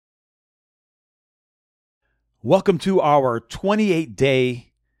Welcome to our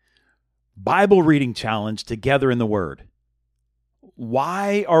 28-day Bible reading challenge together in the Word.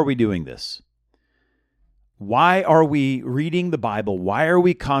 Why are we doing this? Why are we reading the Bible? Why are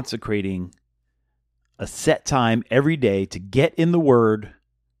we consecrating a set time every day to get in the Word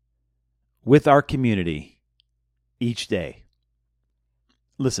with our community each day?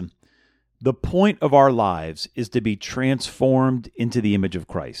 Listen, the point of our lives is to be transformed into the image of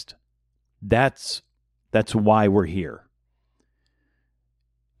Christ. That's why we're here.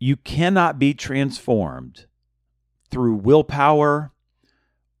 You cannot be transformed through willpower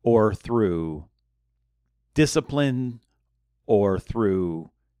or through discipline or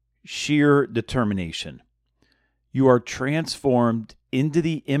through sheer determination. You are transformed into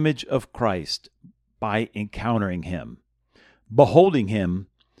the image of Christ by encountering Him. Beholding Him,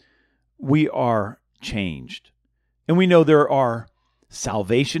 we are changed. And we know there are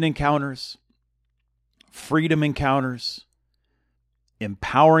salvation encounters, freedom encounters,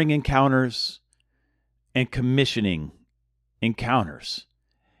 empowering encounters, and commissioning encounters.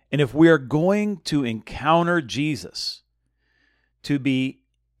 And if we are going to encounter Jesus, to be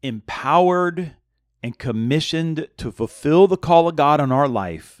empowered and commissioned to fulfill the call of God on our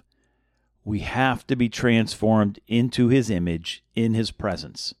life, we have to be transformed into His image in His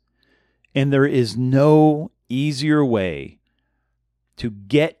presence. And there is no easier way to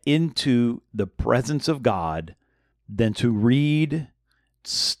get into the presence of God than to read,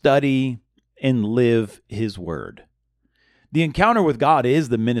 study, and live His Word. The encounter with God is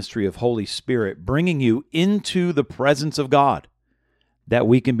the ministry of Holy Spirit, bringing you into the presence of God, that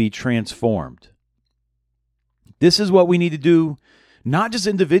we can be transformed. This is what we need to do, not just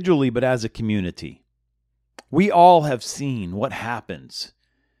individually, but as a community. We all have seen what happens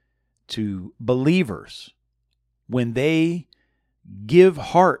to believers when they give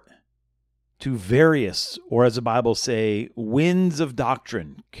heart to various, or as the Bible say, winds of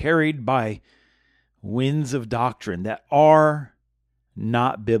doctrine, carried by winds of doctrine that are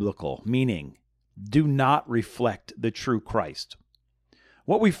not biblical, meaning do not reflect the true Christ.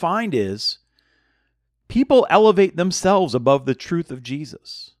 What we find is people elevate themselves above the truth of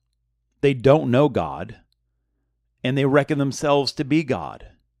Jesus. They don't know God, and they reckon themselves to be God.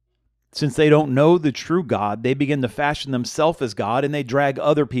 Since they don't know the true God, they begin to fashion themselves as God, and they drag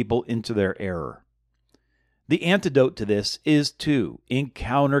other people into their error. The antidote to this is to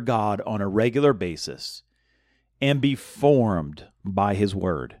encounter God on a regular basis and be formed by His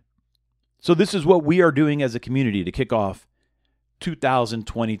Word. So this is what we are doing as a community to kick off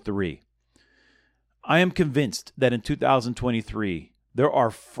 2023. I am convinced that in 2023, there are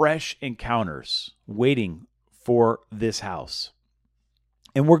fresh encounters waiting for this house.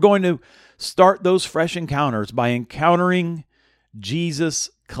 And we're going to start those fresh encounters by encountering Jesus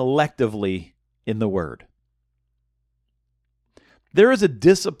collectively in the Word. There is a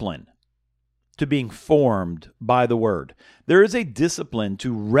discipline to being formed by the Word. There is a discipline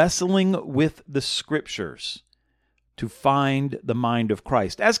to wrestling with the Scriptures to find the mind of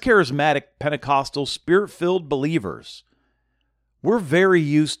Christ. As charismatic, Pentecostal, Spirit-filled believers, we're very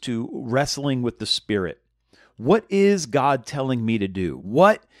used to wrestling with the Spirit. What is God telling me to do?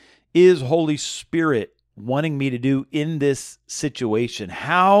 What is Holy Spirit wanting me to do in this situation?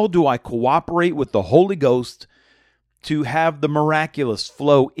 How do I cooperate with the Holy Ghost to have the miraculous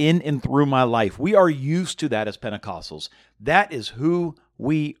flow in and through my life? We are used to that as Pentecostals. That is who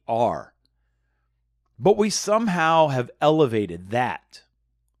we are. But we somehow have elevated that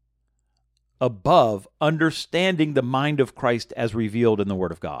above understanding the mind of Christ as revealed in the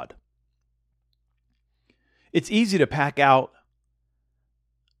Word of God. It's easy to pack out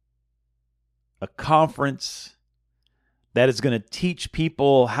a conference that is going to teach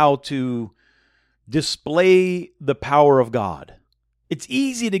people how to display the power of God. It's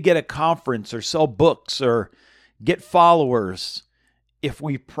easy to get a conference or sell books or get followers if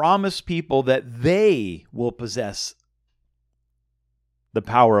we promise people that they will possess the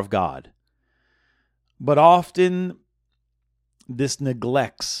power of God. But often this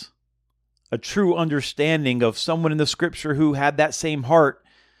neglects a true understanding of someone in the Scripture who had that same heart,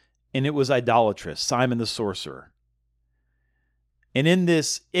 and it was idolatrous, Simon the sorcerer. And in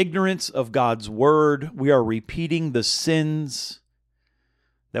this ignorance of God's Word, we are repeating the sins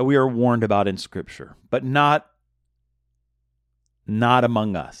that we are warned about in Scripture, but not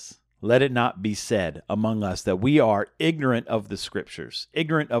among us. Let it not be said among us that we are ignorant of the Scriptures,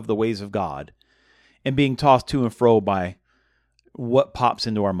 ignorant of the ways of God, and being tossed to and fro by what pops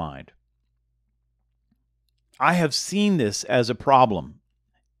into our mind. I have seen this as a problem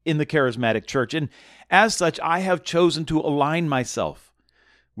in the charismatic church, and as such, I have chosen to align myself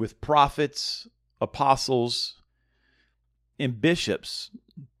with prophets, apostles, and bishops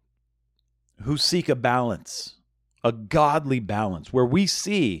who seek a balance, a godly balance, where we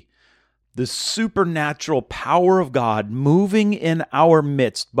see the supernatural power of God moving in our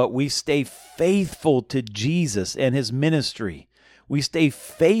midst, but we stay faithful to Jesus and his ministry. We stay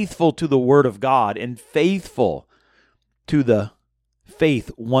faithful to the Word of God and faithful to the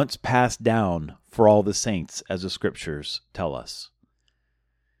faith once passed down for all the saints, as the Scriptures tell us.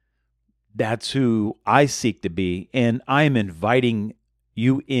 That's who I seek to be, and I am inviting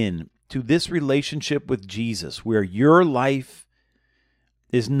you in to this relationship with Jesus, where your life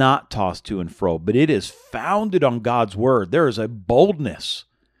is not tossed to and fro, but it is founded on God's Word. There is a boldness,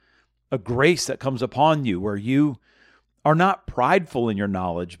 a grace that comes upon you where you are not prideful in your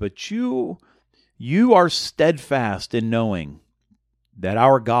knowledge, but you are steadfast in knowing that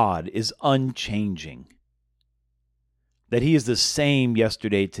our God is unchanging, that he is the same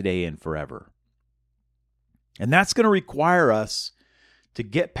yesterday, today, and forever. And that's going to require us to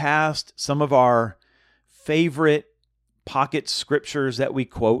get past some of our favorite pocket scriptures that we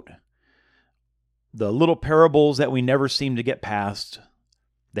quote, the little parables that we never seem to get past,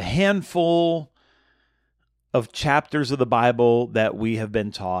 the handful of chapters of the Bible that we have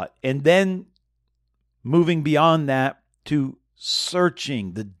been taught, and then moving beyond that to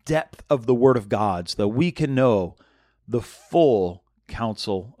searching the depth of the Word of God so that we can know the full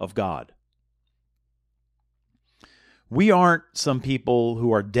counsel of God. We aren't some people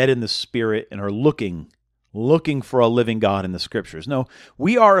who are dead in the spirit and are looking for a living God in the Scriptures. No,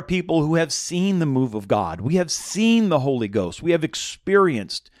 we are a people who have seen the move of God. We have seen the Holy Ghost. We have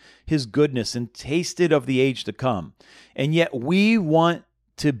experienced his goodness and tasted of the age to come. And yet we want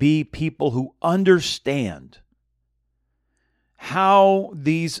to be people who understand how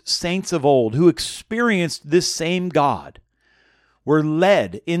these saints of old who experienced this same God were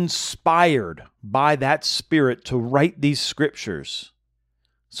led, inspired by that Spirit to write these scriptures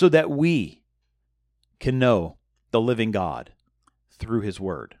so that we can know the living God through his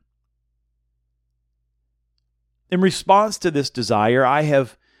word. In response to this desire, I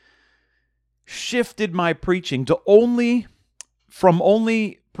have shifted my preaching to only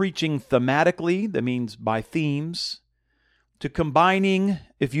preaching thematically, that means by themes, to combining,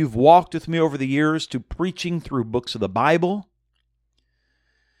 if you've walked with me over the years, to preaching through books of the Bible,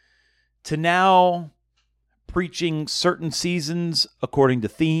 to now preaching certain seasons according to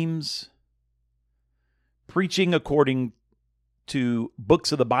themes, preaching according to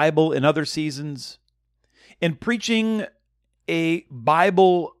books of the Bible in other seasons, and preaching a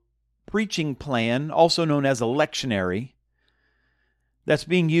Bible preaching plan, also known as a lectionary, that's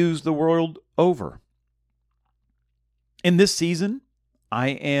being used the world over. In this season, I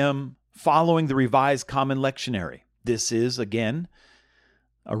am following the Revised Common Lectionary. This is, again,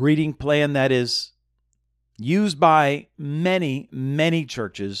 a reading plan that is used by many, many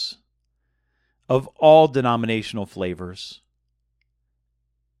churches of all denominational flavors.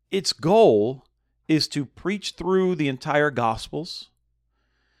 Its goal is to preach through the entire Gospels,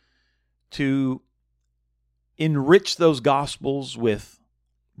 to enrich those Gospels with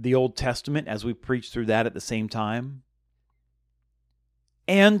the Old Testament as we preach through that at the same time,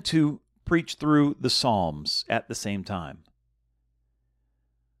 and to preach through the Psalms at the same time.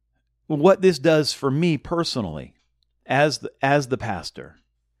 What this does for me personally, as the pastor,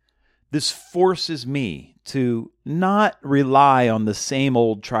 this forces me to not rely on the same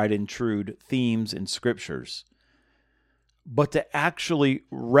old tried and true themes and scriptures, but to actually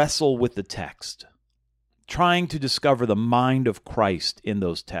wrestle with the text, trying to discover the mind of Christ in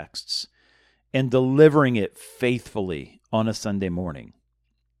those texts and delivering it faithfully on a Sunday morning.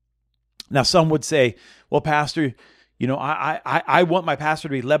 Now, some would say, well, Pastor, I want my pastor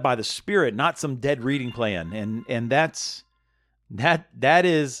to be led by the Spirit, not some dead reading plan. And that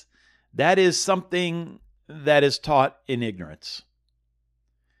is something that is taught in ignorance.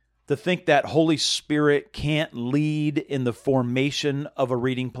 To think that Holy Spirit can't lead in the formation of a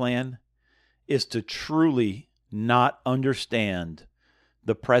reading plan is to truly not understand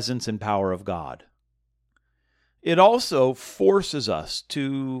the presence and power of God. It also forces us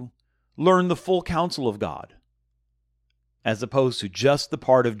to learn the full counsel of God, as opposed to just the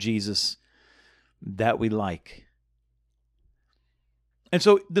part of Jesus that we like. And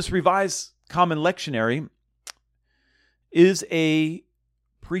so this Revised Common Lectionary is a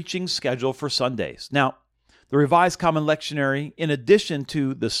preaching schedule for Sundays. Now, the Revised Common Lectionary, in addition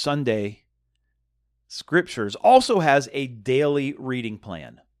to the Sunday scriptures, also has a daily reading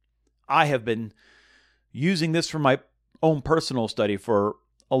plan. I have been using this for my own personal study for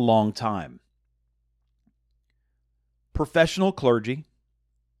a long time. Professional clergy,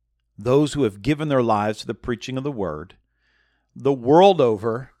 those who have given their lives to the preaching of the word, the world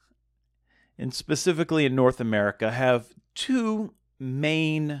over, and specifically in North America, have two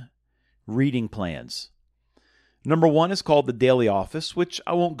main reading plans. Number one is called the Daily Office, which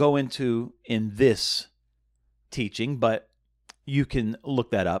I won't go into in this teaching, but you can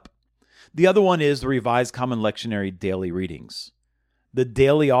look that up. The other one is the Revised Common Lectionary Daily Readings. The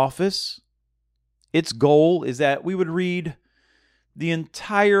Daily Office, its goal is that we would read the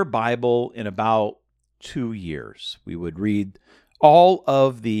entire Bible in about 2 years. We would read all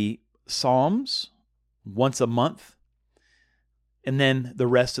of the Psalms once a month, and then the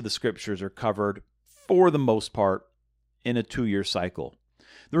rest of the scriptures are covered for the most part in a 2-year cycle.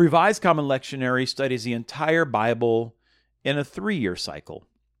 The Revised Common Lectionary studies the entire Bible in a 3-year cycle.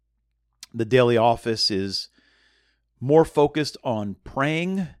 The Daily Office is more focused on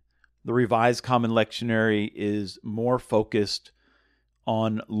praying. The Revised Common Lectionary is more focused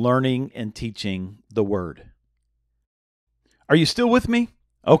on learning and teaching the Word. Are you still with me?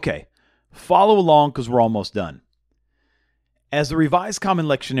 Okay. Follow along because we're almost done. As the Revised Common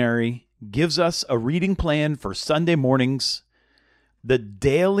Lectionary gives us a reading plan for Sunday mornings, the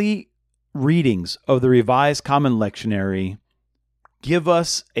daily readings of the Revised Common Lectionary give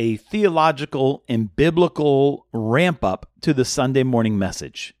us a theological and biblical ramp up to the Sunday morning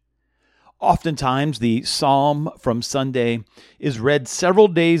message. Oftentimes, the psalm from Sunday is read several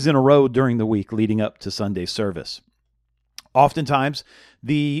days in a row during the week leading up to Sunday service. Oftentimes,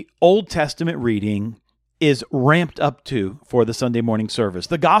 the Old Testament reading is ramped up to for the Sunday morning service.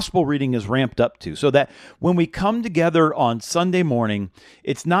 The gospel reading is ramped up to, so that when we come together on Sunday morning,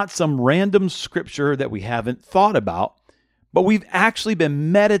 it's not some random scripture that we haven't thought about, but we've actually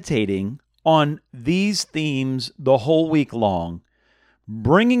been meditating on these themes the whole week long,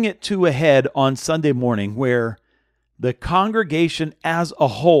 bringing it to a head on Sunday morning where the congregation as a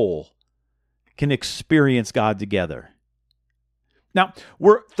whole can experience God together. Now,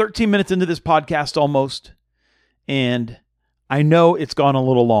 we're 13 minutes into this podcast almost, and I know it's gone a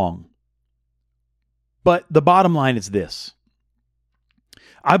little long, but the bottom line is this.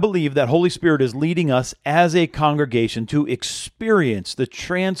 I believe that Holy Spirit is leading us as a congregation to experience the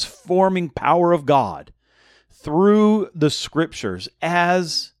transforming power of God through the Scriptures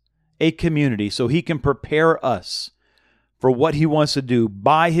as a community so He can prepare us for what He wants to do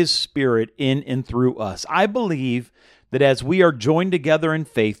by His Spirit in and through us. I believe that as we are joined together in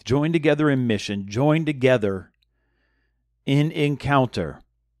faith, joined together in mission, joined together in encounter,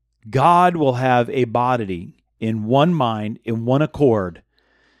 God will have a body in one mind, in one accord,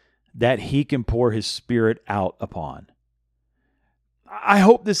 that He can pour His Spirit out upon. I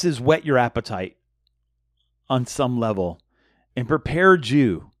hope this has whet your appetite on some level and prepared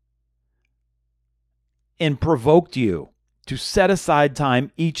you and provoked you to set aside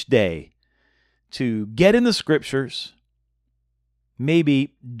time each day to get in the Scriptures,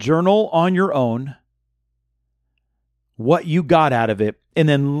 maybe journal on your own what you got out of it, and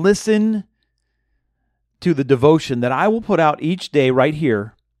then listen to the devotion that I will put out each day right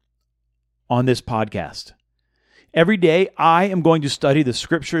here on this podcast. Every day, I am going to study the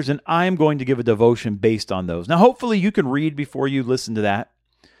Scriptures, and I am going to give a devotion based on those. Now, hopefully you can read before you listen to that.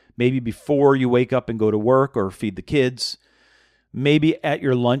 Maybe before you wake up and go to work or feed the kids. Maybe at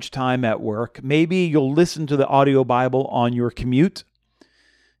your lunchtime at work. Maybe you'll listen to the audio Bible on your commute,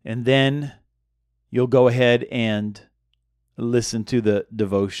 and then you'll go ahead and listen to the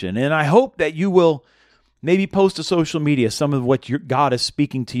devotion. And I hope that you will maybe post to social media some of what God is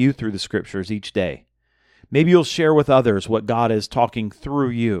speaking to you through the Scriptures each day. Maybe you'll share with others what God is talking through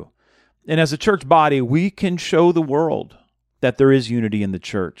you. And as a church body, we can show the world that there is unity in the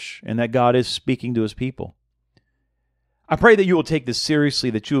church and that God is speaking to His people. I pray that you will take this seriously,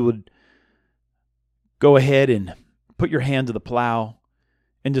 that you would go ahead and put your hand to the plow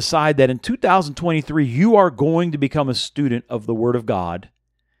and decide that in 2023, you are going to become a student of the Word of God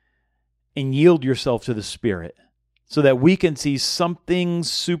and yield yourself to the Spirit so that we can see something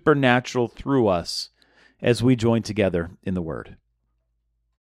supernatural through us as we join together in the Word.